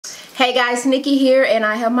Hey guys, Nikki here, and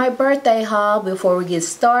I have my birthday haul. Before we get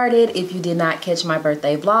started, if you did not catch my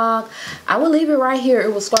birthday vlog, I will leave it right here.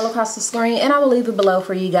 It will scroll across the screen and I will leave it below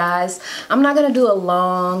for you guys. I'm not going to do a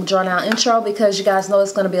long drawn out intro because you guys know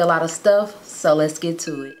it's going to be a lot of stuff, so let's get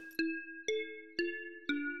to it.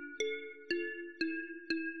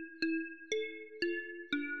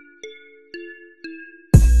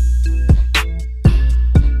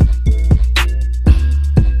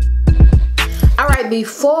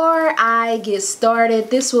 Before I get started,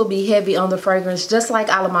 this will be heavy on the fragrance, just like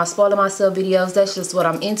all of my spoiling myself videos. That's just what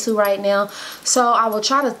I'm into right now, so I will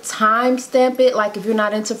try to timestamp it, like if you're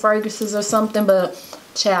not into fragrances or something. But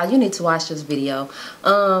child, you need to watch this video.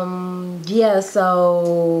 Yeah, so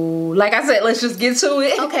like I said, let's just get to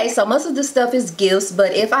it. Okay, so most of this stuff is gifts,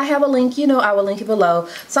 but if I have a link, you know, I will link it below.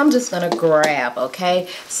 So I'm just gonna grab. Okay,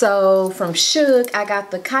 so from Shook, I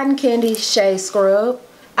got the Cotton Candy Shea Scrub.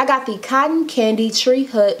 I got the Cotton Candy Tree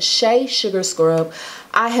Hut Shea Sugar Scrub.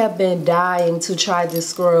 I have been dying to try this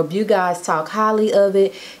scrub. You guys talk highly of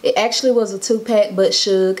it. It actually was a 2-pack, but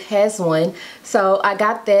Shook has one, so I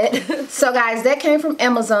got that. So guys, that came from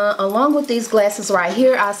Amazon along with these glasses right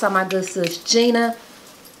here. I saw my good sis Gina.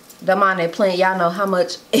 The mind they playing, y'all know how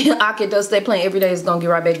much OAKCHA dust they playing every day is gonna get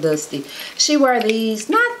right back dusty. She wear these,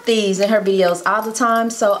 not these, in her videos all the time,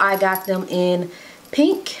 so I got them in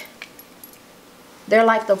pink. They're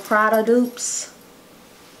like the Prada dupes.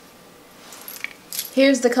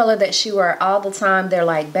 Here's the color that she wear all the time. They're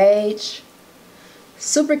like beige.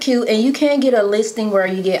 Super cute. And you can get a listing where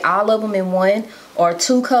you get all of them in one or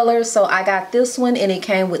two colors. So I got this one and it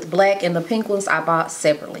came with black, and the pink ones I bought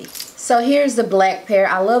separately. So here's the black pair.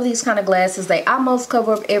 I love these kind of glasses. They almost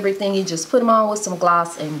cover up everything. You just put them on with some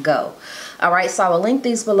gloss and go. Alright, so I will link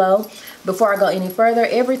these below. Before I go any further,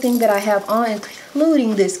 everything that I have on,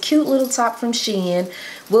 including this cute little top from Shein,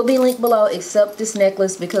 will be linked below except this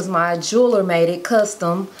necklace because my jeweler made it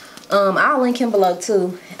custom. I'll link him below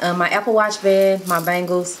too. My Apple Watch band, my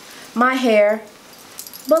bangles, my hair,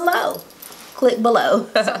 below. Click below.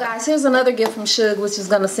 So guys, here's another gift from Suge, which is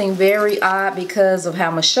going to seem very odd because of how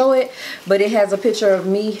I'm going to show it. But it has a picture of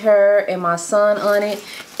me, her, and my son on it.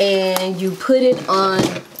 And you put it on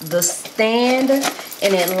the stand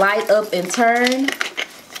and it light up and turn.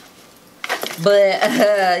 But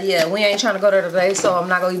yeah, we ain't trying to go there today, so I'm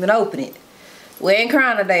not going to even open it. We ain't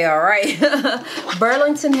crying today, alright?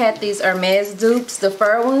 Burlington had these Hermes dupes, the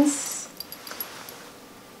fur ones.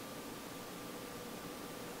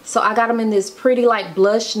 So I got them in this pretty like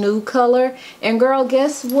blush nude color. And girl,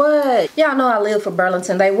 guess what? Y'all know I live for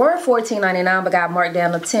Burlington. They were $14.99 but got marked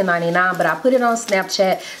down to $10.99. But I put it on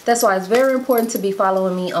Snapchat. That's why it's very important to be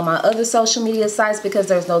following me on my other social media sites, because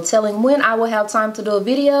there's no telling when I will have time to do a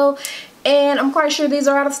video. And I'm quite sure these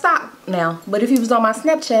are out of stock now. But if you was on my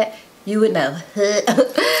Snapchat, you would know.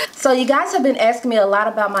 So you guys have been asking me a lot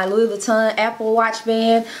about my Louis Vuitton Apple Watch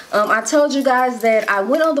band. I told you guys that I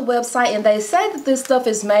went on the website and they say that this stuff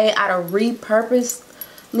is made out of repurposed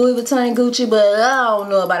Louis Vuitton and Gucci, but I don't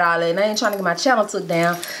know about all that, and I ain't trying to get my channel took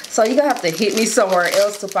down. So you're gonna have to hit me somewhere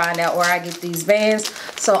else to find out where I get these bands.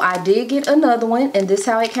 So I did get another one, and this is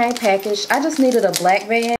how it came packaged. I just needed a black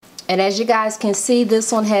band, and as you guys can see,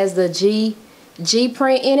 this one has the G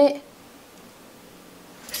print in it.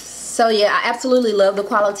 So yeah, I absolutely love the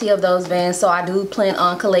quality of those bands, so I do plan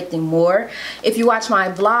on collecting more. If you watch my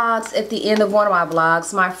vlogs, at the end of one of my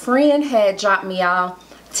vlogs, my friend had dropped me off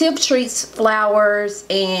tip treats, flowers,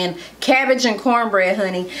 and cabbage and cornbread,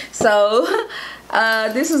 honey. So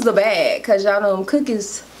this is the bag, because y'all know them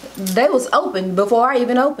cookies, they was open before I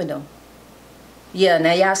even opened them. Yeah,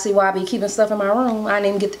 now y'all see why I be keeping stuff in my room. I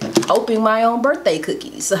didn't even get to open my own birthday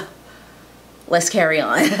cookies. Let's carry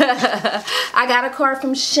on. I got a card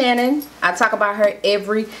from Shannon. I talk about her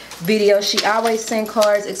every video. She always send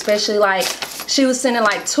cards, especially like she was sending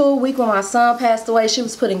like 2 a week when my son passed away. She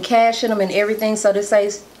was putting cash in them and everything. So this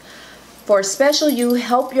says, for special you,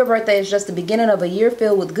 hope your birthday is just the beginning of a year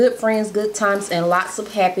filled with good friends, good times, and lots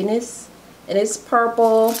of happiness. And it's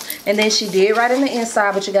purple. And then she did write on the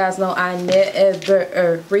inside, but you guys know I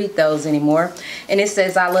never read those anymore. And it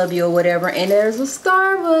says I love you or whatever. And there's a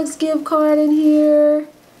Starbucks gift card in here.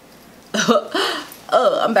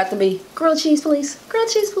 Oh, I'm about to be grilled cheese please, grilled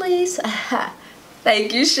cheese please.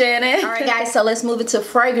 Thank you, Shannon. Alright guys, so let's move it to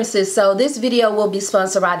fragrances. So this video will be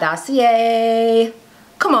sponsored by Dossier.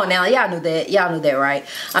 Come on now, y'all knew that. Y'all knew that, right?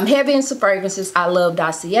 I'm heavy into fragrances. I love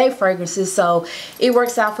Dossier fragrances, so it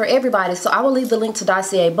works out for everybody. So I will leave the link to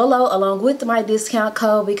Dossier below along with my discount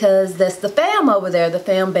code, because that's the fam over there, the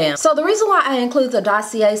fam bam. So the reason why I include the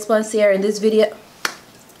Dossier sponsor in this video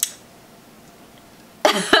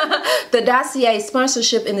the Dossier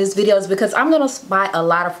sponsorship in this video is because I'm going to buy a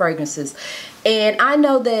lot of fragrances. And I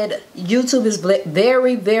know that YouTube is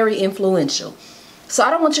very, very influential. So I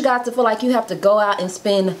don't want you guys to feel like you have to go out and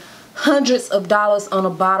spend hundreds of dollars on a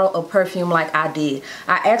bottle of perfume like I did.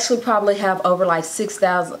 I actually probably have over like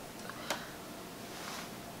 6,000.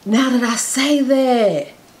 Now that I say that.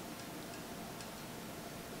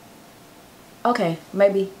 Okay,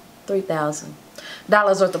 maybe $3,000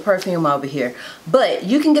 worth of perfume over here. But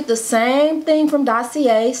you can get the same thing from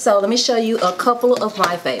Dossier. So let me show you a couple of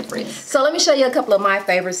my favorites. So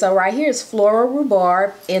right here is Floral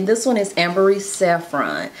Rhubarb, and this one is Ambery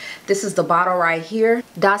Saffron. This is the bottle right here.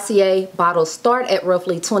 Dossier bottles start at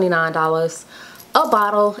roughly $29 a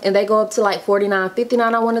bottle, and they go up to like $49.59.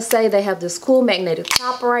 I want to say. They have this cool magnetic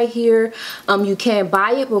top right here. You can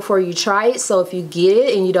buy it before you try it, so if you get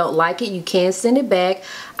it and you don't like it, you can send it back.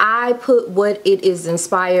 I put what it is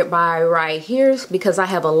inspired by right here because I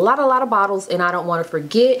have a lot of bottles and I don't want to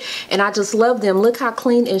forget, and I just love them. Look how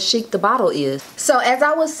clean and chic the bottle is. So as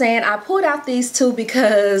I was saying, I pulled out these two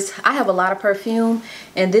because I have a lot of perfume,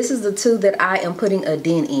 and this is the two that I am putting a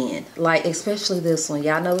dent in, like especially this one.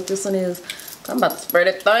 Y'all know what this one is? I'm about to spray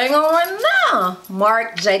that thing on right now.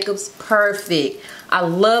 Marc Jacobs Perfect. I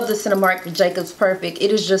love the scent of Marc Jacobs Perfect.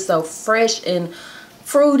 It is just so fresh and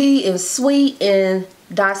fruity and sweet, and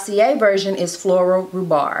Dossier version is Floral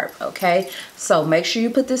Rhubarb, okay? So make sure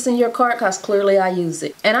you put this in your cart because clearly I use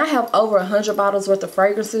it. And I have over 100 bottles worth of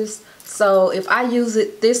fragrances, so if I use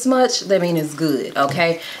it this much, that means it's good,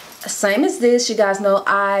 okay? Same as this, you guys know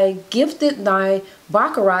I gifted my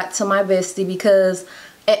Baccarat to my bestie because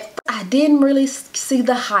I didn't really see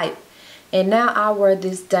the hype, and now I wear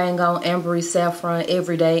this dang on Ambery Saffron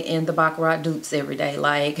every day and the Baccarat dupes every day.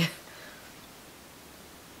 Like,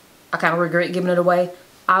 I kind of regret giving it away.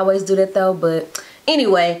 I always do that though, but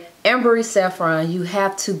anyway, Ambery Saffron, you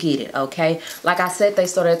have to get it, okay? Like I said, they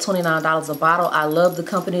start at $29 a bottle. I love the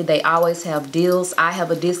company. They always have deals. I have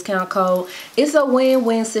a discount code. It's a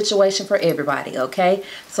win-win situation for everybody, okay?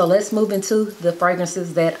 So let's move into the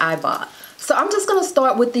fragrances that I bought. So I'm just going to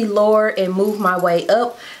start with the lower and move my way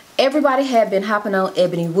up. Everybody had been hopping on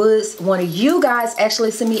Ebony Woods. One of you guys actually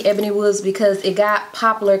sent me Ebony Woods because it got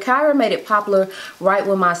popular. Kyra made it popular right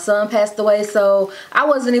when my son passed away. So I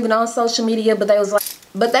wasn't even on social media, but they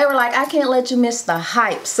were like, I can't let you miss the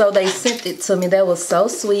hype. So they sent it to me. That was so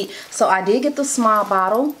sweet. So I did get the small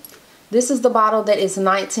bottle. This is the bottle that is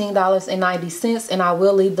 $19.90, and I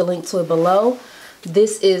will leave the link to it below.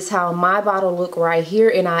 This is how my bottle look right here,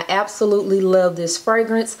 and I absolutely love this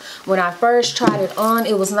fragrance. When I first tried it on,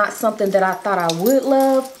 it was not something that I thought I would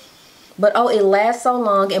love, but oh, it lasts so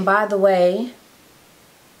long. And by the way,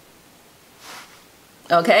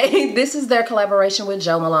 okay, this is their collaboration with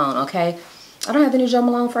Jo Malone, okay? I don't have any Jo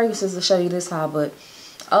Malone fragrances to show you this haul, but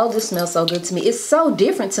oh, this smells so good to me. It's so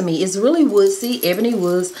different to me. It's really woodsy, ebony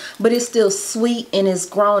woods, but it's still sweet and it's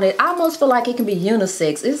grown. I almost feel like it can be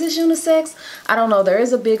unisex. Is this unisex? I don't know. There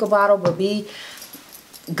is a bigger bottle, but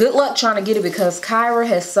good luck trying to get it because Kyra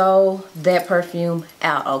has sold that perfume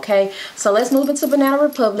out, okay? So let's move into Banana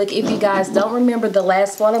Republic. If you guys don't remember the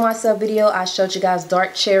last Spoiling Myself video, I showed you guys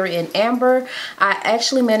Dark Cherry and Amber. I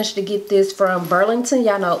actually managed to get this from Burlington.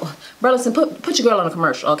 Y'all know, Burlington, put your girl on a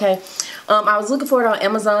commercial, okay? I was looking for it on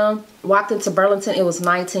Amazon, walked into Burlington, it was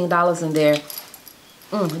 $19 in there.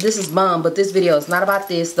 This is bomb, but this video is not about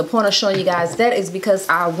this. The point of showing you guys that is because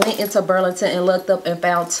I went into Burlington and looked up and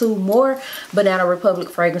found 2 more Banana Republic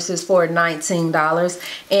fragrances for $19.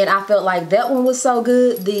 And I felt like that one was so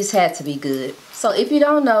good, these had to be good. So if you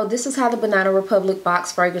don't know, this is how the Banana Republic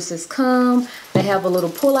box fragrances come. They have a little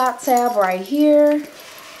pull-out tab right here,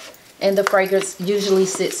 and the fragrance usually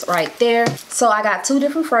sits right there. So I got 2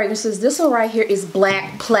 different fragrances. This one right here is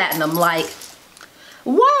Black Platinum. Like,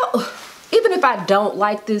 wow. Even if I don't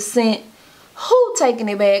like this scent, who taking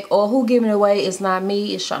it back or who giving it away is not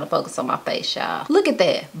me. It's trying to focus on my face, y'all. Look at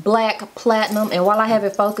that. Black Platinum. And while I have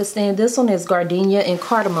it focused in, this one is Gardenia and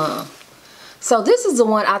Cardamom. So this is the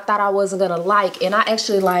one I thought I wasn't going to like. And I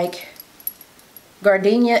actually like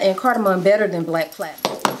Gardenia and Cardamom better than Black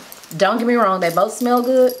Platinum. Don't get me wrong. They both smell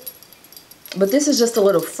good. But this is just a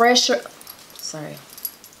little fresher. Sorry.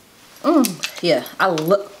 Yeah, I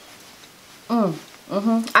look.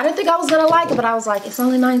 I didn't think I was gonna like it, but I was like, it's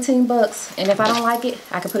only 19 bucks, and if I don't like it,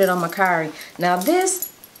 I can put it on my Kyrie. Now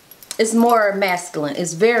this is more masculine.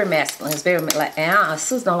 It's very masculine. It's very like,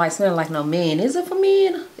 sis don't like smelling like no men. Is it for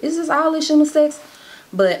men? Is this all this unisex?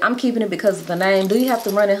 But I'm keeping it because of the name. Do you have to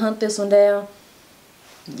run and hunt this one down?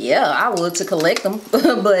 Yeah, I would to collect them,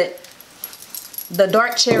 but the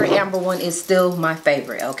Dark Cherry Amber one is still my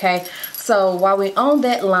favorite, okay? So while we're on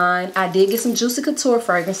that line, I did get some Juicy Couture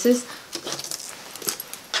fragrances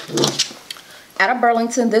out of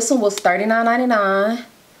Burlington. This one was $39.99.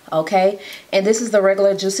 Okay, and this is the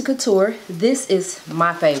regular Juicy Couture. This is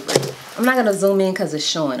my favorite. I'm not gonna zoom in because it's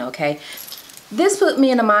showing. Okay, this put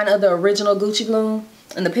me in the mind of the original Gucci Bloom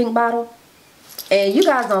in the pink bottle. And you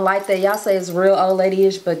guys don't like that. Y'all say it's real old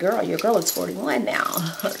lady-ish, but girl, your girl is 41 now.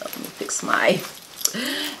 Hold on, let me fix my...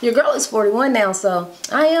 Your girl is 41 now, so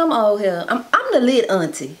I am old here. I'm the lit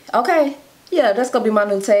auntie, okay? Yeah, that's gonna be my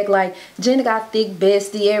new tag. Like, Jenna got thick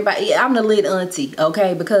bestie, everybody. Yeah, I'm the lit auntie,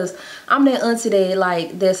 okay? Because I'm that auntie that,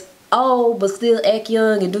 like, that's old but still act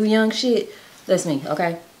young and do young shit. That's me,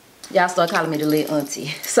 okay? Y'all start calling me the lit auntie.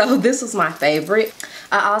 So this was my favorite.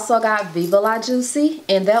 I also got Viva La Juicy,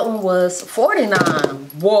 and that one was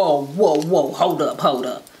 $49. Whoa, whoa, whoa, hold up, hold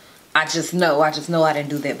up. I just know I didn't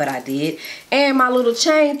do that, but I did. And my little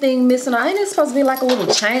chain thing missing. Ain't it supposed to be like a little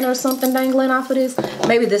chain or something dangling off of this?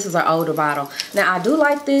 Maybe this is our older bottle. Now, I do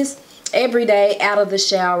like this every day out of the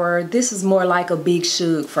shower. This is more like a Big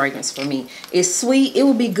Sugar fragrance for me. It's sweet. It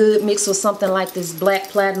would be good mixed with something like this Black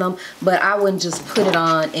Platinum, but I wouldn't just put it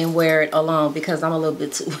on and wear it alone because I'm a little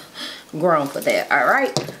bit too grown for that. All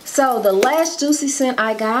right, so the last juicy scent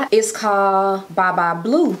I got is called Bye Bye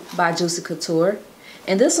Blue by Juicy Couture,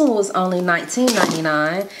 and this one was only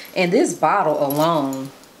 $19.99. And this bottle alone,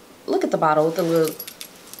 look at the bottle with the little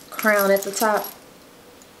crown at the top.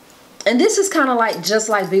 And this is kind of like just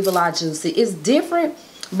like Viva La Juicy. It's different,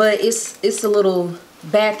 but it's a little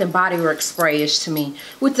Bath and Body Works sprayish to me.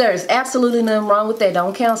 Which there's absolutely nothing wrong with that.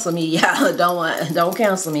 Don't cancel me, y'all. Don't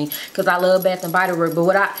cancel me, because I love Bath and Body Works.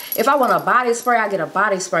 But if I want a body spray, I get a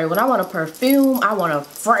body spray. When I want a perfume, I want a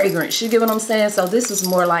fragrance. You get what I'm saying? So this is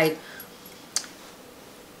more like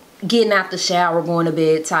getting out the shower, going to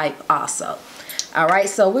bed type also. All right,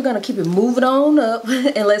 so we're gonna keep it moving on up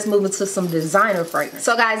and let's move into some designer fragrance.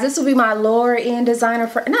 So guys, this will be my lower end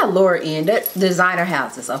designer, not lower end, designer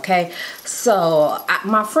houses, okay? So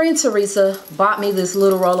my friend Teresa bought me this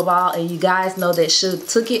little rollerball, and you guys know that she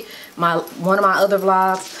took it, one of my other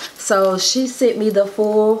vlogs. So she sent me the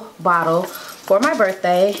full bottle for my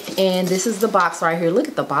birthday, and this is the box right here. Look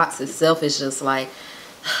at the box itself. It's just like,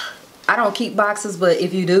 I don't keep boxes, but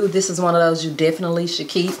if you do, this is one of those you definitely should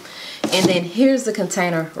keep. And then here's the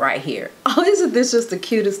container right here. Oh, isn't this just the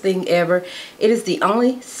cutest thing ever? It is the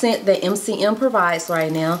only scent that MCM provides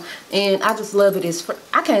right now, and I just love it.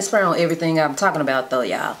 I can't spray on everything I'm talking about though,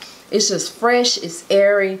 y'all. It's just fresh, it's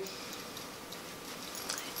airy.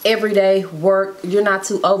 Everyday work, you're not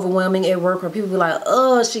too overwhelming at work where people be like,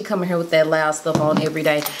 oh, she coming here with that loud stuff on every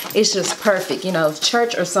day. It's just perfect, you know,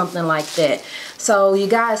 church or something like that. So you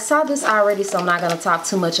guys saw this already, so I'm not going to talk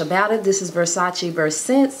too much about it. This is Versace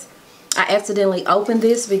Verscents. I accidentally opened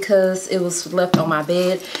this because it was left on my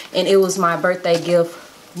bed, and it was my birthday gift,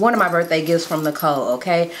 one of my birthday gifts from Juno Co,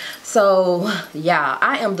 okay? So yeah,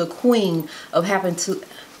 I am the queen of having to,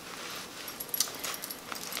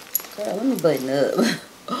 girl, let me button up.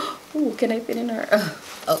 Ooh, can they fit in there?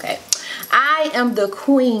 Okay. I am the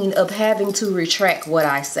queen of having to retract what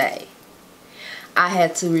I say. I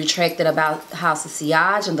had to retract it about House of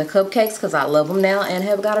Sillage and the cupcakes because I love them now and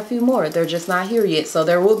have got a few more. They're just not here yet. So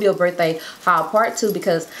there will be a birthday haul part 2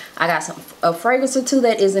 because I got a fragrance or 2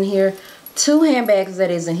 that isn't here, 2 handbags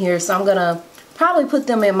that isn't here. So I'm going to probably put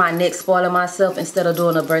them in my next spoiling myself instead of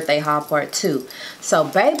doing a birthday haul part 2. So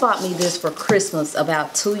Bae bought me this for Christmas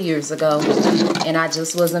about 2 years ago, and I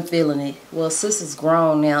just wasn't feeling it. Well, sis is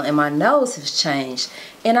grown now and my nose has changed,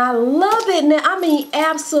 and I love it now. I mean,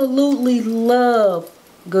 absolutely love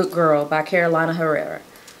Good Girl by Carolina Herrera.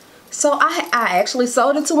 So I actually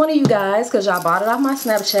sold it to one of you guys because y'all bought it off my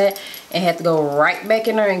Snapchat and had to go right back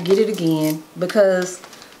in there and get it again because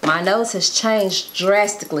my nose has changed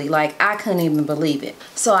drastically. Like, I couldn't even believe it.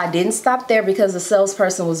 So I didn't stop there because the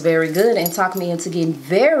salesperson was very good and talked me into getting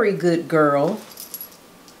Very Good Girl.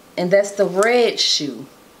 And that's the red shoe.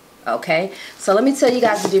 Okay? So let me tell you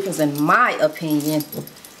guys the difference in my opinion.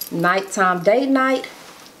 Nighttime, date night,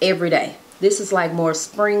 every day. This is like more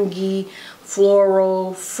springy,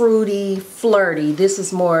 floral, fruity, flirty. This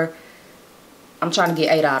is more, I'm trying to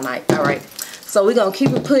get 8 all night. Alright. So we're going to keep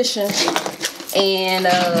it pushing. And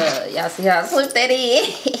y'all see how I slipped that in.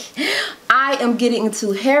 I am getting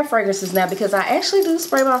into hair fragrances now because I actually do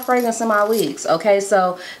spray my fragrance in my wigs. Okay,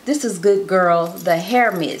 so this is Good Girl, the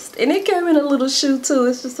hair mist, and it came in a little shoe too.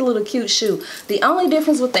 It's just a little cute shoe. The only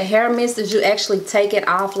difference with the hair mist is you actually take it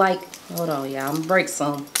off like, hold on y'all, I'm gonna break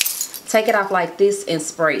some. Take it off like this and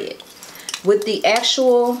spray it. With the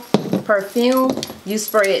actual perfume, you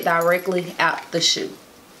spray it directly out the shoe.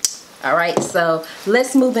 All right, so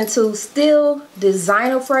let's move into still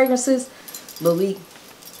designer fragrances, but we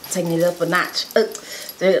taking it up a notch.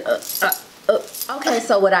 Okay,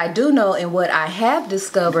 so what I do know and what I have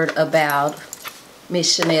discovered about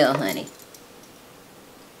Miss Chanel, honey.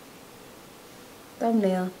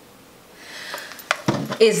 Thumbnail.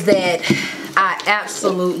 Is that I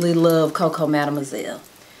absolutely love Coco Mademoiselle.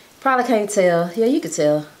 Probably can't tell. Yeah, you can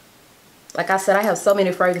tell. Like I said, I have so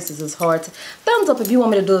many fragrances, it's hard to... Thumbs up if you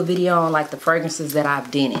want me to do a video on like the fragrances that I've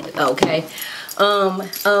done it, okay?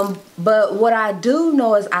 But what I do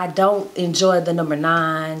know is I don't enjoy the number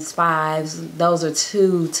 9s, 5s. Those are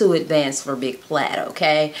too advanced for Big Plat,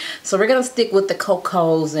 okay? So we're gonna stick with the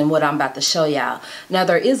Cocos and what I'm about to show y'all. Now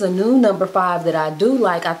there is a new number 5 that I do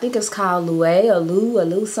like. I think it's called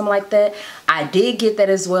Lou, something like that. I did get that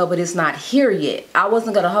as well, but it's not here yet. I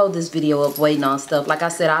wasn't gonna hold this video up waiting on stuff. Like I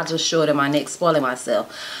said, I'll just show it in my next, spoiling myself.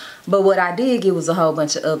 But what I did get was a whole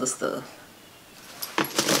bunch of other stuff.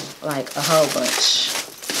 Like a whole bunch.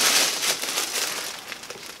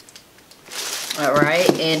 Alright,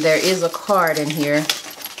 and there is a card in here.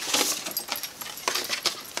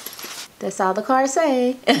 That's all the cards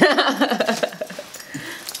say.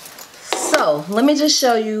 So let me just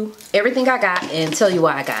show you everything I got and tell you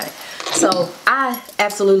why I got it. So I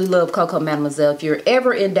absolutely love Coco Mademoiselle. If you're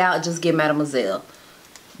ever in doubt, just get Mademoiselle.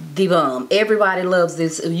 The bomb. Everybody loves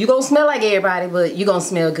this. You gonna smell like everybody, but you gonna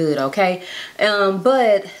smell good, okay?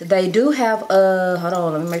 But they do have a, hold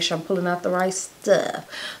on, let me make sure I'm pulling out the right stuff.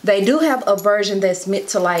 They do have a version that's meant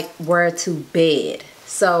to like wear to bed.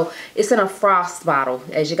 So it's in a frost bottle,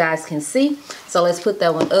 as you guys can see. So let's put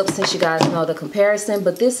that one up since you guys know the comparison.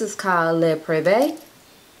 But this is called Le Privé.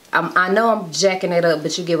 I know I'm jacking it up,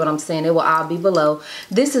 but you get what I'm saying. It will all be below.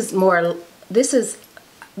 This is more, this is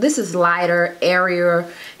lighter,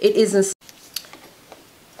 airier. It isn't,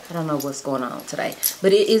 I don't know what's going on today,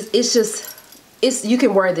 but it's you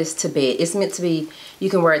can wear this to bed. It's meant to be, you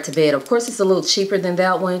can wear it to bed. Of course, it's a little cheaper than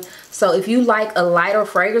that one. So if you like a lighter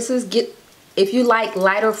fragrances, if you like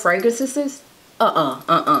lighter fragrances, if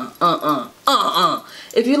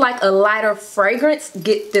you like a lighter fragrance,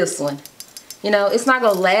 get this one. You know, it's not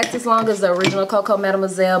going to last as long as the original Coco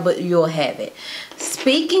Mademoiselle, but you'll have it.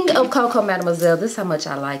 Speaking of Coco Mademoiselle, this is how much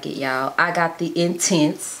I like it, y'all. I got the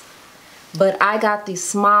Intense, but I got the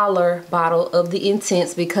smaller bottle of the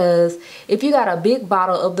Intense because if you got a big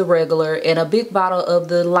bottle of the regular and a big bottle of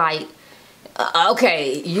the light,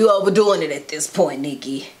 okay, you overdoing it at this point,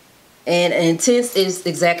 Nikki. And Intense is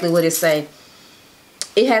exactly what it say.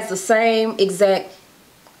 It has the same exact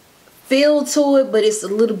feel to it, but it's a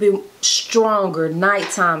little bit stronger,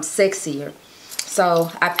 nighttime, sexier.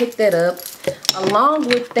 So I picked that up. Along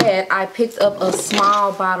with that, I picked up a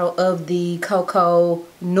small bottle of the Coco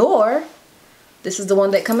Noir. This is the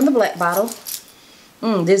one that come in the black bottle.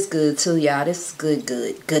 This good too, y'all. This is good.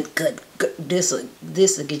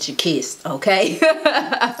 This'll get you kissed, okay?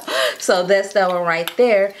 So that's that one right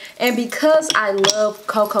there. And because I love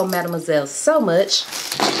Coco Mademoiselle so much,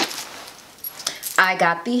 I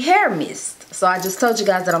got the hair mist. So I just told you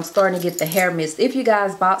guys that I'm starting to get the hair mist. If you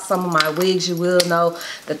guys bought some of my wigs, you will know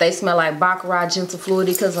that they smell like Baccarat Gentle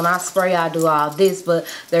Fluidity, because when I spray, I do all this. But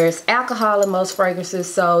there's alcohol in most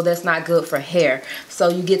fragrances, so that's not good for hair. So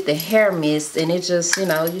you get the hair mist, and it just, you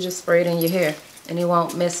know, you just spray it in your hair, and it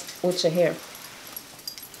won't mess with your hair.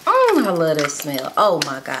 I love that smell. Oh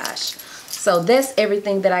my gosh. So that's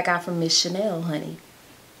everything that I got from Miss Chanel, honey.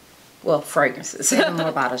 Well, fragrances. 7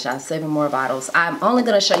 more bottles, y'all. 7 more bottles. I'm only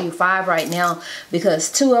going to show you 5 right now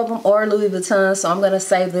because 2 of them are Louis Vuitton. So I'm going to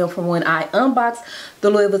save them for when I unbox the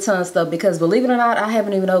Louis Vuitton stuff. Because believe it or not, I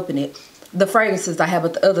haven't even opened it. The fragrances I have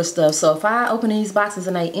with the other stuff. So if I open these boxes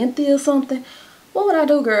and they empty or something, what would I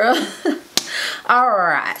do, girl?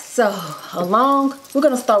 Alright. So we're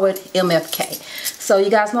going to start with MFK. So you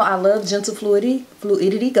guys know I love Gentle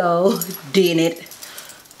Fluidity Gold. Did it.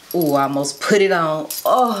 Oh, I almost put it on.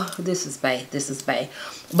 Oh, this is bae. This is bae.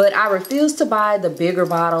 But I refuse to buy the bigger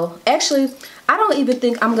bottle. Actually, I don't even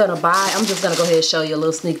think I'm going to buy. I'm just going to go ahead and show you a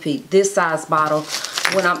little sneak peek. This size bottle,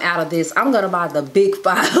 when I'm out of this, I'm going to buy the big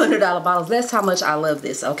 $500 bottles. That's how much I love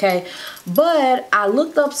this, okay? But I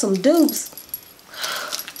looked up some dupes.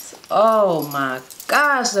 Oh, my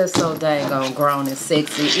gosh. That's so dang on grown and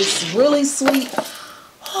sexy. It's really sweet.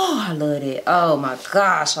 Oh, I love it. Oh, my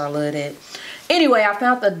gosh. I love it. Anyway, I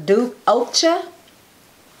found the dupe OAKCHA.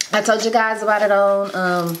 I told you guys about it on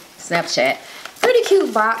Snapchat. Pretty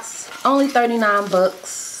cute box. Only 39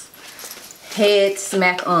 bucks. Head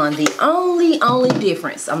smack on. The only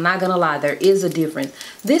difference, I'm not going to lie, there is a difference.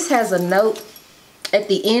 This has a note at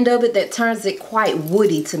the end of it that turns it quite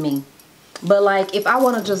woody to me. But like if I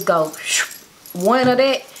want to just go one of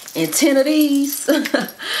that and 10 of these,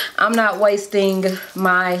 I'm not wasting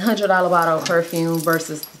my $100 bottle of perfume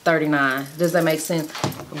versus $39. Does that make sense?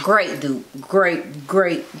 Great dupe. Great,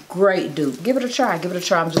 great, great dupe. Give it a try. Give it a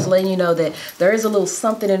try. I'm just letting you know that there is a little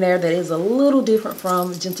something in there that is a little different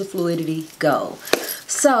from Gentle Fluidity Go.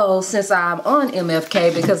 So since I'm on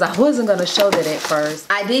MFK, because I wasn't going to show that at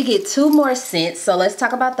first, I did get 2 more scents. So let's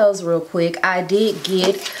talk about those real quick. I did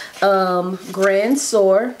get Grand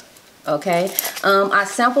Soar. Okay, I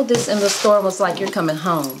sampled this in the store and was like, you're coming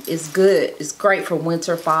home. It's good. It's great for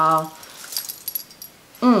winter, fall.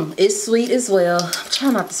 It's sweet as well. I'm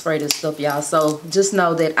trying not to spray this stuff, y'all, so just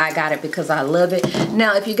know that I got it because I love it.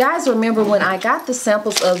 Now, if you guys remember when I got the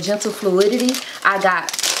samples of Gentle Fluidity, I got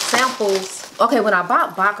samples. Okay, when I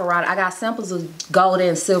bought Baccarat, I got samples of gold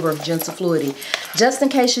and silver of Gentle Fluidity. Just in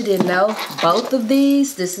case you didn't know, both of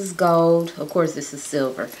these, this is gold, of course this is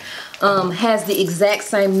silver, has the exact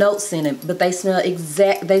same notes in it, but they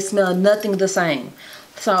smell nothing the same.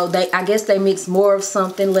 So I guess they mixed more of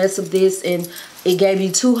something, less of this, and it gave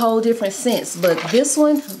you 2 whole different scents. But this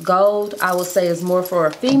one, gold, I would say is more for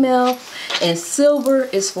a female, and silver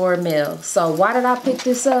is for a male. So why did I pick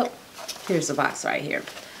this up? Here's the box right here.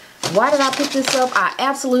 Why did I pick this up? I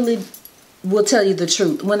absolutely will tell you the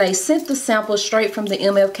truth. When they sent the sample straight from the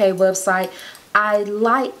MFK website, I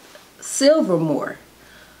like silver more.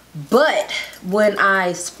 But when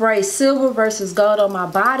I spray silver versus gold on my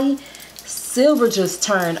body, silver just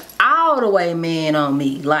turned all the way man on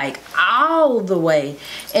me, like all the way.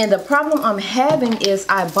 And the problem I'm having is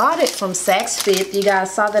I bought it from Saks Fifth. You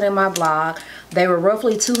guys saw that in my blog. They were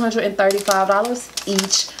roughly $235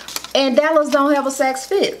 each, and Dallas don't have a Saks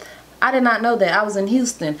Fifth. I did not know that. I was in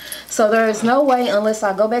Houston, so there is no way unless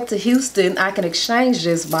I go back to Houston I can exchange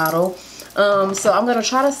this bottle. So I'm gonna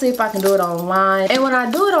try to see if I can do it online. And when I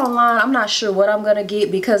do it online, I'm not sure what I'm gonna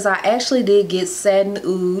get, because I actually did get Satin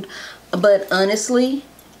Oud, but honestly,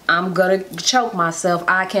 I'm gonna choke myself.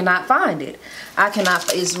 I cannot find it. I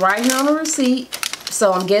cannot. It's right here on the receipt,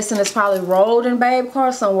 so I'm guessing it's probably rolled in babe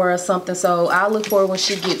car somewhere or something. So I'll look for it when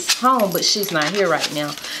she gets home, but she's not here right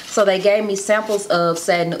now. So they gave me samples of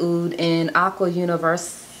Satin Oud and Aqua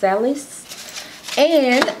Universalis,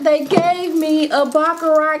 and they gave me a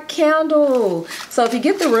Baccarat candle. So if you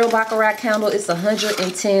get the real Baccarat candle, it's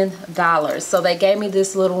 $110. So they gave me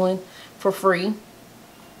this little one for free,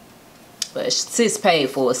 but sis paid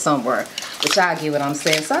for it somewhere, which I get what I'm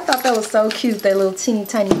saying. So I thought that was so cute, that little teeny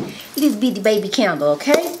tiny little bitty baby candle.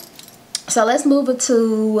 Okay, so let's move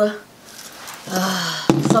into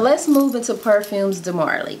Parfums de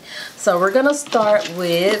Marly. So we're gonna start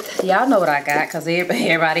with, y'all know what I got because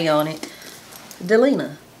everybody on it,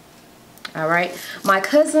 Delina. All right, my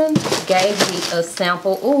cousin gave me a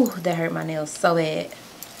sample. Ooh, that hurt my nails so bad.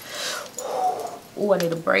 Ooh, I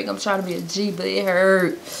need a break. I'm trying to be a G, but it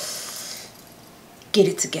hurt. Get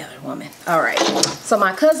it together, woman. All right, so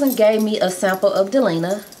my cousin gave me a sample of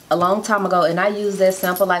Delina a long time ago, and I used that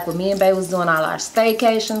sample like when me and Bae was doing all our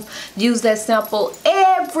staycations. Used that sample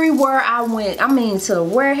everywhere I went. I mean, to the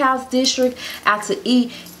warehouse district, out to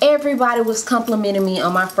eat. Everybody was complimenting me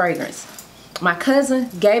on my fragrance. My cousin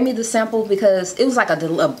gave me the sample because it was like a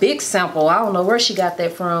big sample. I don't know where she got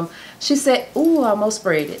that from. She said, ooh, I almost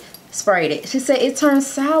sprayed it. She said it turned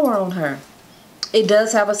sour on her. It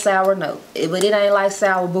does have a sour note, but it ain't like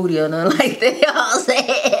sour booty or nothing like that. You know what I'm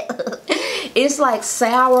saying? It's like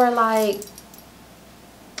sour, like,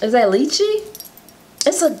 is that lychee?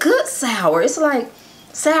 It's a good sour. It's like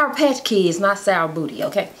Sour Patch Kids, not sour booty,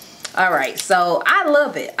 okay? All right, so I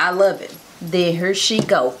love it. I love it. Then here she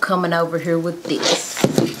go, coming over here with this.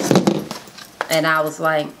 And I was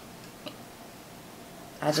like,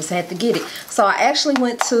 I just had to get it. So I actually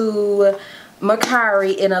went to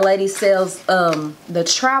Macari, and a lady sells the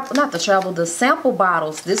sample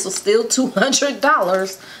bottles. This was still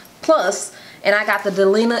 $200 plus, and I got the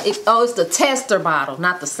Delina. Oh, it's the tester bottle,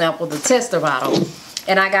 not the sample, the tester bottle.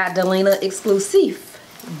 And I got Delina Exclusive.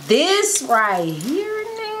 This right here,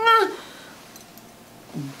 nigga.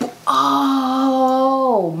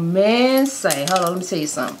 Oh man, say, hold on, let me tell you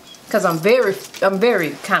something. Because I'm very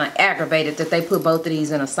kind of aggravated that they put both of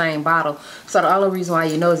these in the same bottle. So the only reason why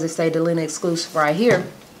you know is they say Delina Exclusive right here.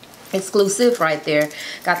 Exclusive right there.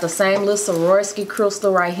 Got the same little Swarovski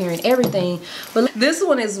crystal right here and everything. But this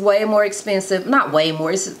one is way more expensive. Not way more.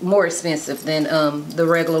 It's more expensive than the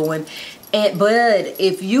regular one. But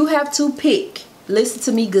if you have to pick, listen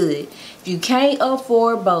to me good. If you can't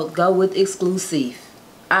afford both, go with Exclusive.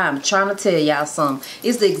 I'm trying to tell y'all something.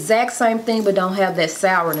 It's the exact same thing, but don't have that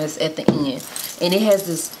sourness at the end. And it has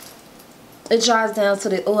this, it dries down to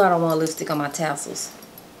the, oh, I don't want lipstick on my tassels.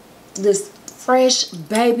 This fresh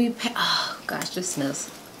baby, oh gosh, this smells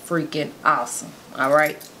freaking awesome. All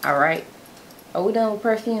right. Are we done with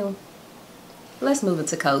perfume? Let's move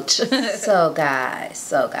into Coach. so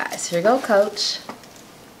guys, here go Coach.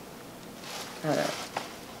 Hold up.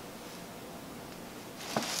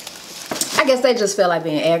 I guess they just feel like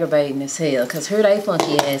being aggravating as hell, because here they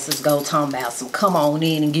funky asses go talking about some come on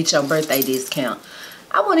in and get your birthday discount.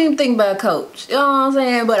 I wouldn't even think about Coach, you know what I'm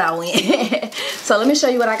saying, but I went. So let me show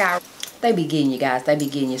you what I got. They be getting you guys, they be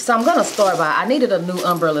getting you. So I'm gonna start by, I needed a new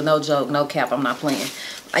umbrella, no joke, no cap, I'm not playing.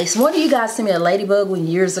 Like, so one of you guys sent me a ladybug one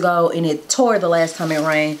years ago, and it tore the last time it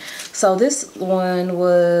rained. So this one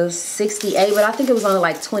was 68, but I think it was only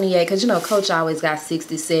like 28, because you know Coach always got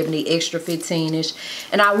 60, 70, extra 15-ish.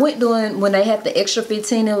 And I went doing, when they had the extra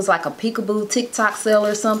 15, it was like a peekaboo TikTok sale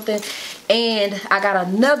or something. And I got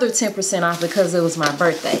another 10% off because it was my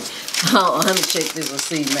birthday. Oh, let me check this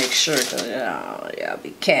receipt, make sure, because y'all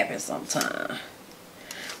be capping sometime.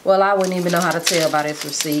 Well, I wouldn't even know how to tell by this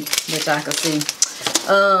receipt, which I could see.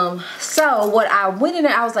 So what I went in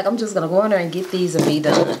there, I was like, I'm just gonna go in there and get these and be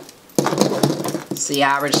done. See,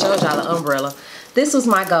 I already showed y'all the umbrella. This was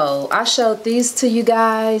my goal. I showed these to you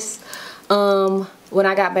guys when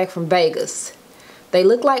I got back from Vegas. They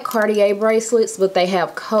look like Cartier bracelets, but they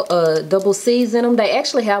have double C's in them. They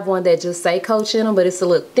actually have one that just say Coach in them, but it's a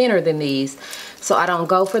little thinner than these, so I don't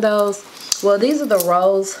go for those. Well, these are the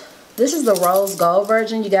rose. This is the rose gold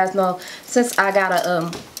version. You guys know, since I got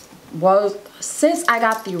a since I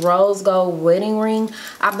got the rose gold wedding ring,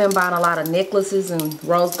 I've been buying a lot of necklaces and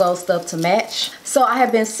rose gold stuff to match. So I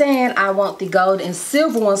have been saying I want the gold and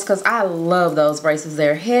silver ones because I love those bracelets.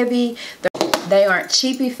 They're heavy. They aren't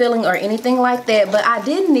cheapy feeling or anything like that. But I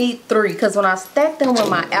did need 3 because when I stacked them with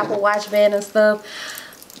my Apple Watch band and stuff,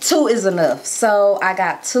 2 is enough. So I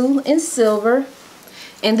got 2 in silver.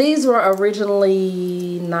 And these were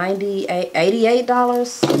originally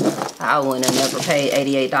 $88. I wouldn't have never paid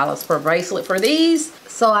 $88 per bracelet for these.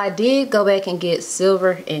 So I did go back and get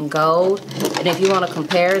silver and gold. And if you want a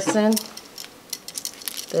comparison,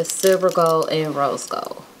 there's silver gold and rose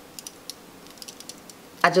gold.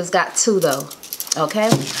 I just got 2 though,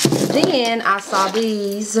 okay? Then I saw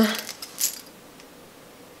these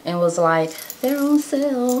and was like, they're on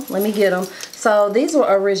sale. Let me get them. So these were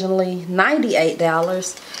originally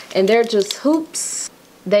 $98 and they're just hoops.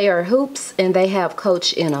 They are hoops and they have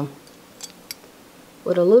Coach in them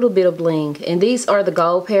with a little bit of bling. And these are the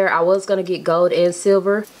gold pair. I was gonna get gold and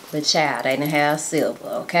silver, but child, they didn't have silver,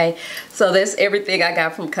 okay? So that's everything I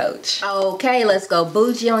got from Coach. Okay, let's go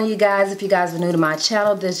bougie on you guys. If you guys are new to my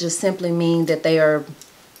channel, this just simply means that they are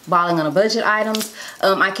balling on a budget items.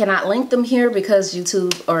 I cannot link them here because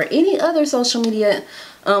YouTube or any other social media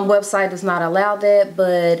website does not allow that,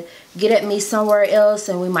 but get at me somewhere else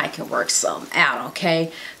and we might can work something out,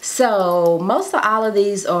 okay? So most of all of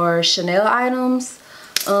these are Chanel items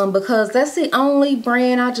because that's the only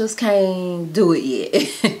brand I just can't do it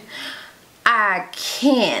yet. I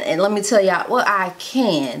can, and let me tell y'all, well, I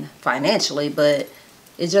can financially, but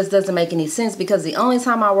it just doesn't make any sense because the only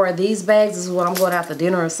time I wear these bags is when I'm going out to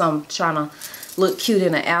dinner or something, trying to look cute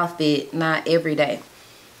in an outfit, not every day.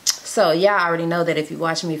 So y'all already know that if you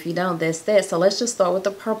watch me. If you don't, that's that. So let's just start with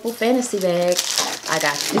the purple fantasy bag. I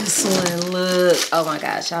got this one. Look, oh my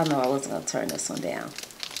gosh, y'all know I wasn't gonna turn this one down.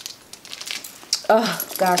 Oh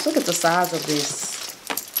gosh, look at the size of this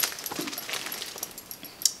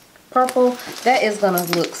purple. That is gonna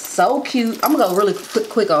look so cute. I'm gonna go really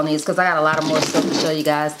quick on these because I got a lot of more stuff to show you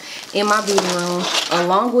guys in my beauty room,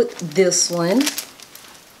 along with this one.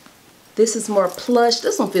 This is more plush.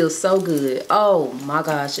 This one feels so good. Oh my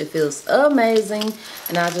gosh, it feels amazing.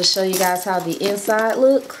 And I'll just show you guys how the inside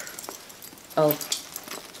look. Oh,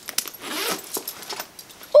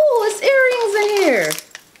 it's earrings in here,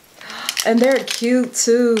 and they're cute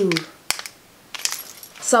too.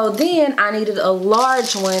 So then I needed a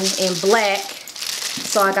large one in black,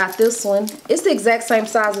 so I got this one. It's the exact same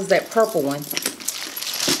size as that purple one.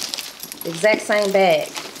 Exact same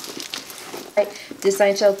bag. This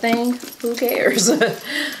ain't your thing, who cares?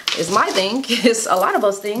 It's my thing. It's a lot of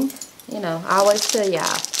us thing. You know, I always tell y'all,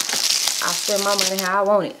 I spend my money how I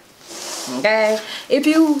want it. Okay? If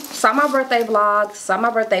you saw my birthday vlog, saw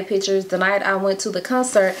my birthday pictures, the night I went to the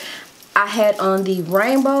concert, I had on the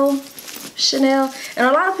rainbow Chanel, and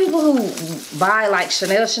a lot of people who buy like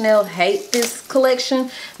Chanel hate this collection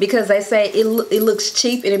because they say it looks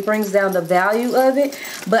cheap and it brings down the value of it.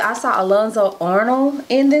 But I saw Alonzo Arnold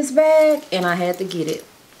in this bag and I had to get it.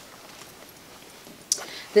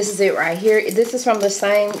 This is it right here. This is from the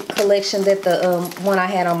same collection that the one I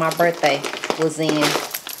had on my birthday was in.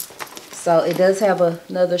 So it does have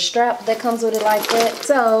another strap that comes with it like that.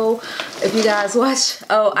 So if you guys watch,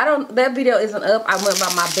 that video isn't up. I went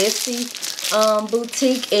by my bestie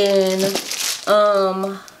boutique, and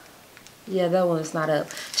yeah, that one is not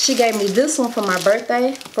up. She gave me this one for my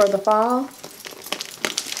birthday for the fall.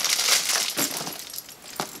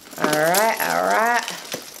 Alright.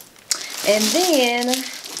 And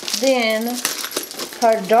then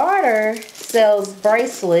her daughter sells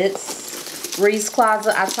bracelets. Reed's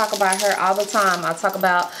Closet. I talk about her all the time. I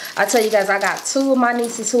tell you guys, I got two of my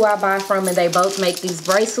nieces who I buy from, and they both make these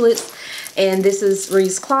bracelets. And this is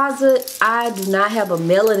Reed's Closet. I do not have a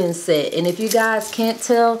melanin set, and if you guys can't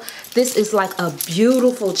tell, this is like a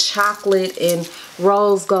beautiful chocolate and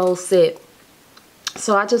rose gold set.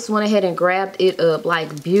 So I just went ahead and grabbed it up,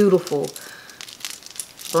 like beautiful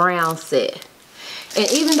brown set.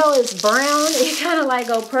 And even though it's brown, it kind of like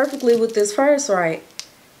go perfectly with this purse, right?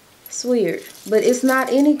 It's weird, but it's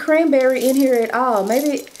not any cranberry in here at all.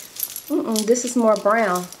 Maybe this is more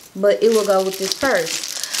brown, but it will go with this purse.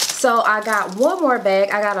 So I got one more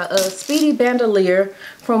bag. I got a Speedy bandolier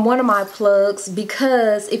from one of my plugs,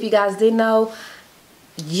 because if you guys didn't know,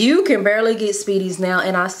 you can barely get Speedies now,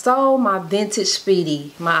 and I sold my vintage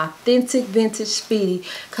Speedy, my authentic vintage Speedy,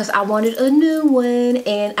 because I wanted a new one,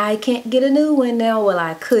 and I can't get a new one now. Well,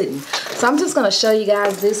 I couldn't. So I'm just going to show you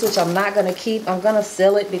guys this, which I'm not going to keep. I'm going to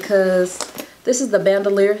sell it because this is the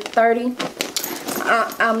bandolier 30.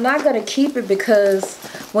 I'm not going to keep it because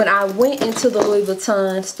when I went into the Louis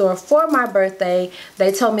Vuitton store for my birthday,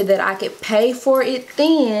 they told me that I could pay for it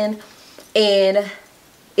then, and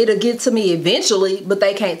it'll get to me eventually, but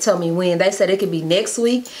they can't tell me when. They said it could be next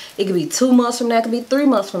week, it could be 2 months from now, it could be 3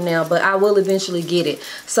 months from now, but I will eventually get it.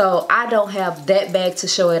 So I don't have that bag to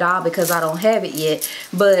show it all because I don't have it yet,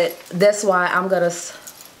 but that's why I'm gonna sell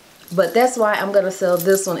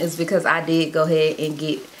this one, is because I did go ahead and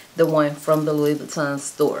get the one from the Louis Vuitton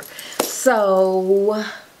store. So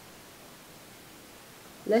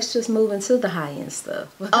let's just move into the high-end stuff.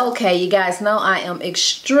 Okay, you guys know I am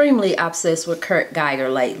extremely obsessed with Kurt Geiger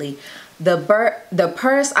lately. The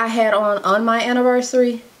purse I had on my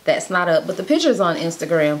anniversary, that's not up, but the picture's on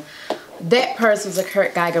Instagram. That purse was a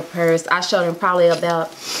Kurt Geiger purse. I showed him probably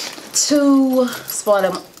about two,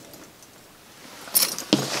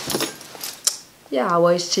 yeah, I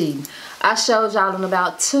always cheating. I showed y'all in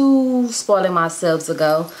about 2 spoiling myself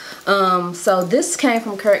ago. So this came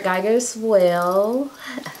from Kurt Geiger as well.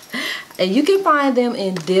 And you can find them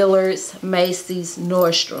in Dillard's, Macy's,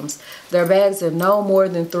 Nordstrom's. Their bags are no more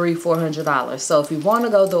than $300–400. So if you want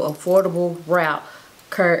to go the affordable route,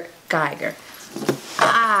 Kurt Geiger.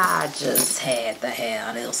 I just had to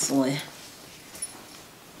have this one.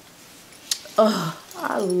 Oh,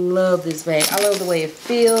 I love this bag. I love the way it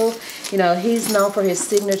feels. You know, he's known for his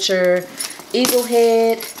signature eagle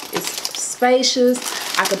head. It's spacious.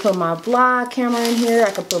 I could put my vlog camera in here.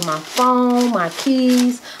 I could put my phone, my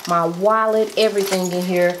keys, my wallet, everything in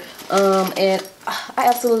here. And I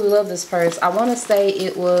absolutely love this purse. I want to say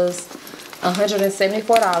it was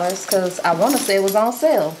 $174 because I want to say it was on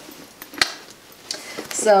sale.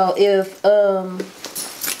 So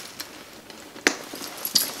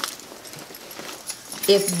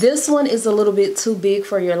if this one is a little bit too big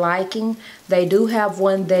for your liking, they do have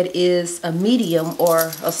one that is a medium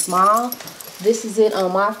or a small. This is it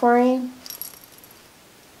on my frame.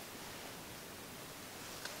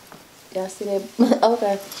 Y'all see that?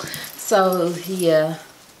 Okay. So yeah.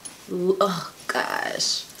 Oh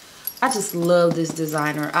gosh. I just love this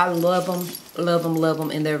designer. I love them, love them, love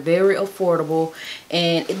them. And they're very affordable.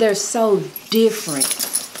 And they're so different.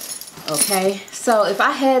 Okay, so if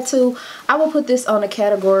I had to, I would put this on a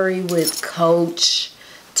category with Coach,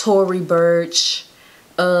 Tory Burch,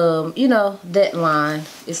 you know, that line.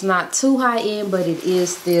 It's not too high end, but it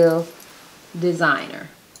is still designer.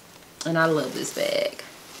 And I love this bag.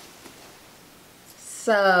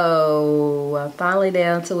 So I'm finally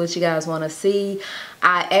down to what you guys want to see.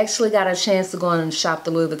 I actually got a chance to go in and shop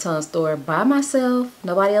the Louis Vuitton store by myself.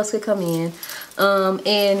 Nobody else could come in.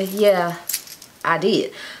 And yeah, I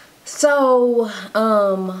did. So,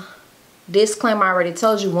 disclaimer, I already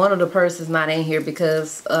told you one of the purses not in here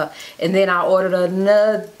because, and then I ordered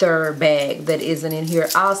another bag that isn't in here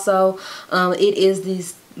also. It is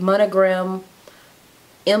these monogram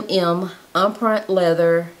unprint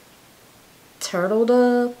leather turtle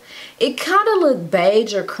dove. It kind of looked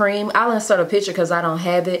beige or cream. I'll insert a picture because I don't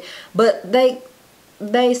have it, but they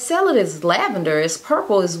they sell it as lavender. It's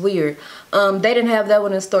purple. It's weird. They didn't have that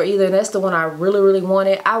one in the store either. That's the one I really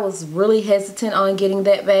wanted. I was really hesitant on getting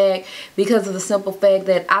that bag because of the simple fact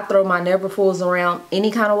that I throw my Neverfulls around any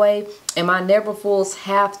kind of way, and my Neverfulls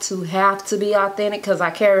have to be authentic because I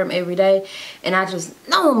carry them every day, and I just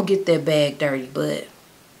know I'm gonna get that bag dirty. But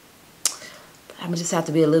I'm gonna just have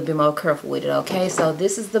to be a little bit more careful with it. Okay, so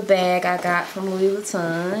this is the bag I got from Louis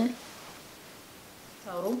Vuitton.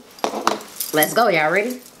 Total. Let's go, y'all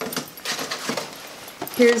ready?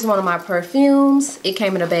 Here's one of my perfumes. It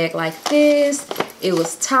came in a bag like this. It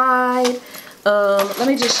was tied. Let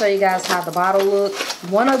me just show you guys how the bottle looks.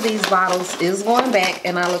 One of these bottles is going back,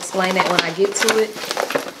 and I'll explain that when I get to it.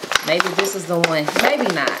 Maybe this is the one.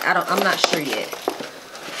 Maybe not. I'm not sure yet.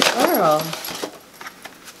 Girl.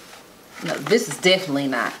 No, this is definitely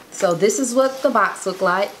not. So this is what the box looked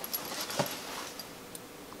like.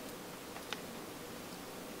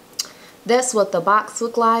 That's what the box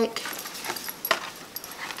looked like.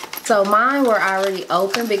 So mine were already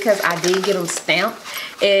open because I did get them stamped.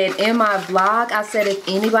 And in my vlog, I said if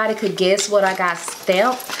anybody could guess what I got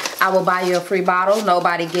stamped, I will buy you a free bottle.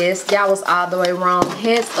 Nobody guessed. Y'all was all the way wrong.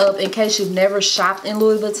 Heads up, in case you've never shopped in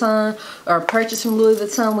Louis Vuitton or purchased from Louis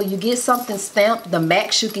Vuitton, when you get something stamped, the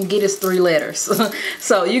max you can get is 3 letters.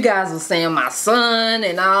 So you guys were saying my son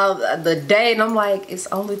and all the date, and I'm like, it's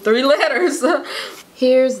only 3 letters.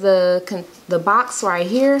 Here's the box right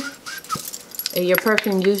here. And your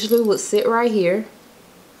perfume usually would sit right here.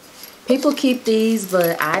 People keep these,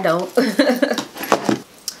 but I don't.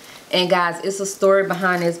 And guys, it's a story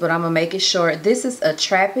behind this, but I'm gonna make it short. This is a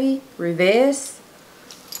Trappy Revés.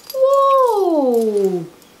 Whoa!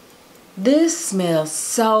 This smells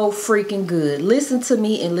so freaking good. Listen to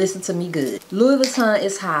me and listen to me good. Louis Vuitton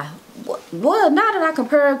is high. Well, now that I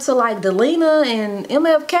compare it to like Delina and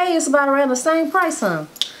MFK, it's about around the same price, huh?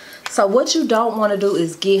 So what you don't want to do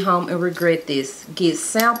is get home and regret this. Get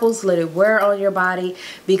samples, let it wear on your body,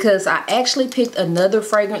 because I actually picked another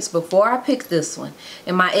fragrance before I picked this one.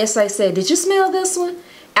 And my essay said, did you smell this one?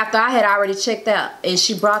 After I had already checked out, and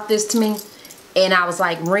she brought this to me, and I was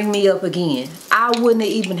like, ring me up again. I wouldn't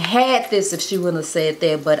have even had this if she wouldn't have said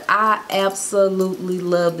that, but I absolutely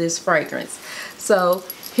love this fragrance. So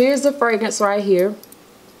here's the fragrance right here.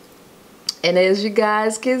 And as you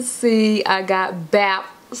guys can see, I got BAP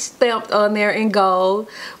stamped on there in gold,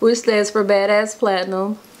 which stands for Badass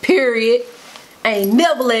Platinum, period. I ain't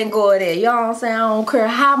never letting go of that. Y'all know what I'm saying? I don't care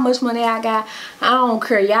how much money I got. I don't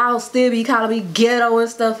care. Y'all still be calling me ghetto and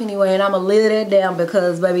stuff anyway, and I'ma lay that down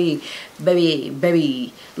because baby,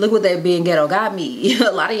 look what that being ghetto got me. A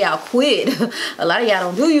lot of y'all quit. A lot of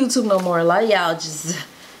y'all don't do YouTube no more. A lot of y'all just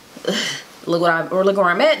look where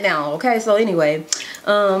I'm at now. Okay, so anyway,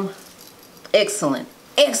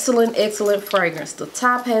 excellent fragrance. The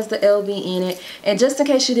top has the LV in it, and just in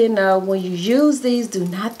case you didn't know, when you use these, do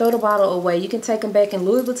not throw the bottle away. You can take them back, and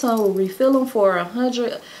Louis Vuitton will refill them for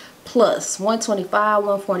 100 plus, 125,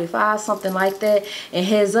 145, something like that. And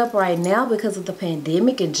heads up, right now, because of the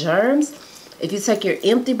pandemic and germs, if you take your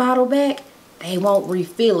empty bottle back, they won't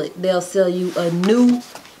refill it. They'll sell you a new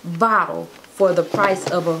bottle for the price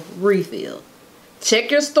of a refill.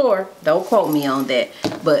 Check your store. Don't quote me on that,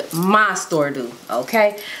 but my store do.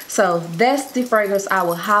 Okay, so that's the fragrance I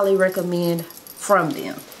would highly recommend from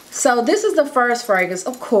them. So this is the first fragrance.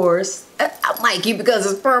 Of course, I might keep it because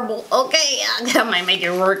it's purple. Okay, I might make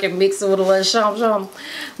it work and mix it with a little shum.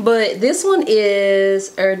 But this one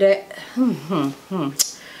is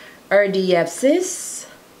Erdipsis.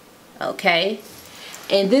 Okay,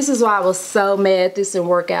 and this is why I was so mad this didn't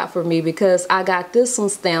work out for me, because I got this one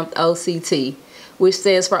stamped OCT, which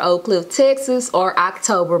stands for Oak Cliff, Texas, or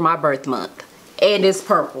October, my birth month. And it's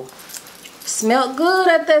purple. Smelled good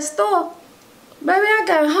at that store. Baby, I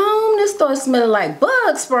got home, this store smelled like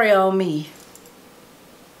bug spray on me.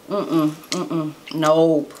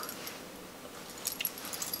 Nope.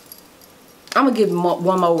 I'm gonna give it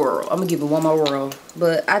one more whirl.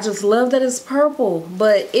 But I just love that it's purple.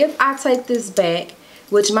 But if I take this back,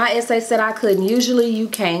 which my essay said I couldn't, usually you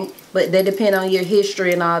can't, but they depend on your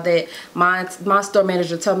history and all that. My store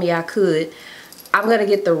manager told me I could. I'm gonna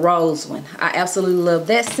get the rose one. I absolutely love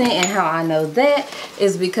that scent, and how I know that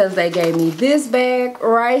is because they gave me this bag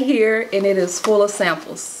right here, and it is full of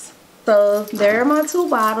samples. So there are my 2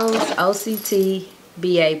 bottles, OCT,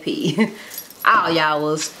 BAP. All y'all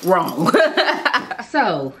was wrong.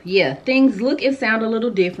 So yeah, things look and sound a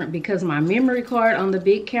little different because my memory card on the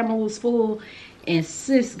big camera was full, And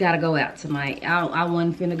sis gotta go out tonight. I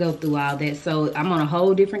wasn't finna go through all that. So I'm on a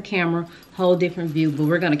whole different camera, whole different view, but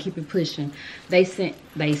we're gonna keep it pushing. They sent,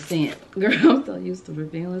 girl, I'm so used to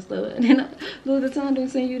revealing stuff. And then Louis Vuitton didn't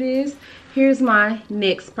send you this. Here's my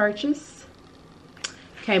next purchase.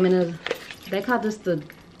 Came in a, they call this the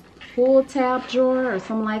pull tab drawer or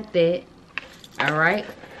something like that. All right.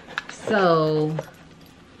 So,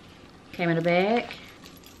 came in a bag.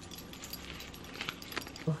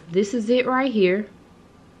 This is it right here,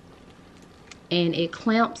 and it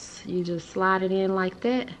clamps. You just slide it in like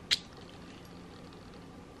that,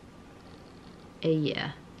 and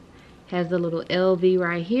yeah, has the little LV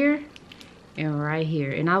right here and right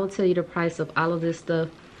here. And I will tell you the price of all of this stuff.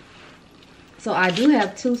 So I do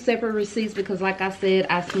have 2 separate receipts because, like I said,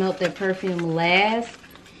 I smelled that perfume last,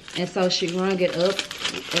 and so she rung it up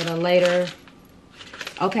at a later.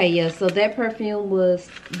 Okay, yeah, so that perfume was,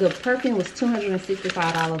 the perfume was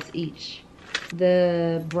 $265 each.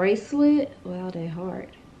 The bracelet, wow, that heart.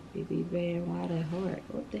 BB band, wow, that heart.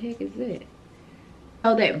 What the heck is that?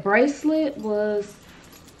 Oh, that bracelet was,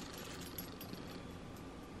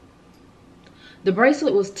 the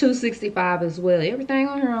bracelet was $265 as well. Everything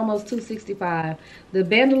on here almost $265. The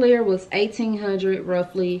bandolier was $1,800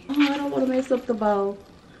 roughly. Oh, I don't want to mess up the bow,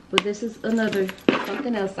 but this is another,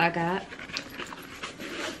 something else I got.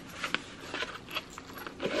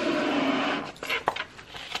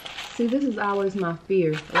 See, this is always my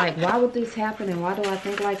fear. Like, why would this happen and why do I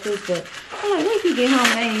think like this? But I'm like, wait till you get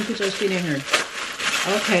home and you put your shit in here.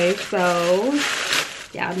 Okay, so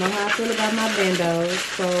y'all know how I feel about my bandeaus.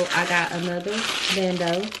 So I got another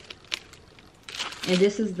bandeau. And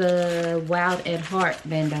this is the Wild at Heart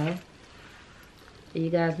bandeau. You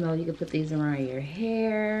guys know you can put these around your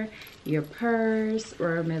hair, your purse,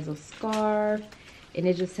 or as a scarf. And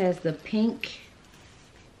it just has the pink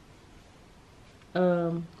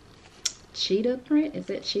cheetah print. Is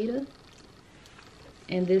that cheetah?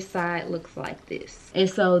 And this side looks like this. And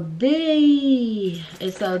so these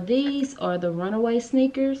are the runaway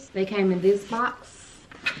sneakers. They came in this box.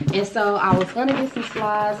 And so I was gonna get some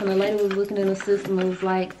slides, and the lady was looking in the system and was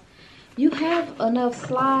like, you have enough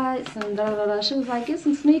slides and da da da. She was like, get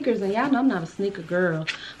some sneakers. And y'all know I'm not a sneaker girl,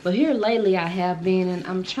 but here lately I have been, and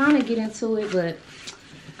I'm trying to get into it, but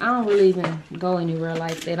I don't really even go anywhere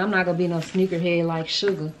like that. I'm not gonna be no sneakerhead like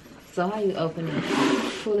Sugar. So how you open it?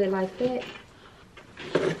 Pull it like that.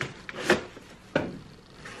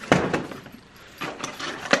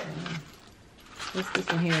 What's this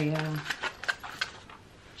in here, y'all?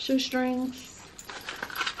 Shoestrings.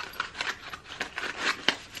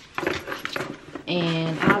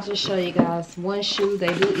 And I'll just show you guys one shoe.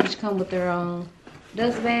 They do each come with their own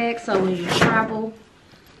dust bag, so when you travel,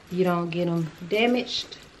 you don't get them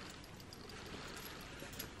damaged.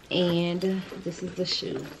 And this is the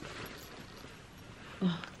shoe.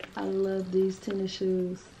 Oh, I love these tennis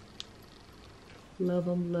shoes. Love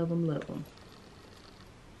them, love them, love them.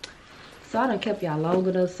 So I done kept y'all long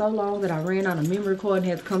enough, so long that I ran out of memory card and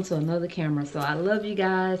had to come to another camera. So I love you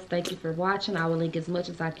guys. Thank you for watching. I will link as much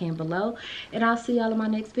as I can below. And I'll see y'all in my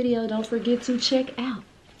next video. Don't forget to check out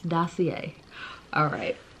Dossier. All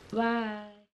right. Bye.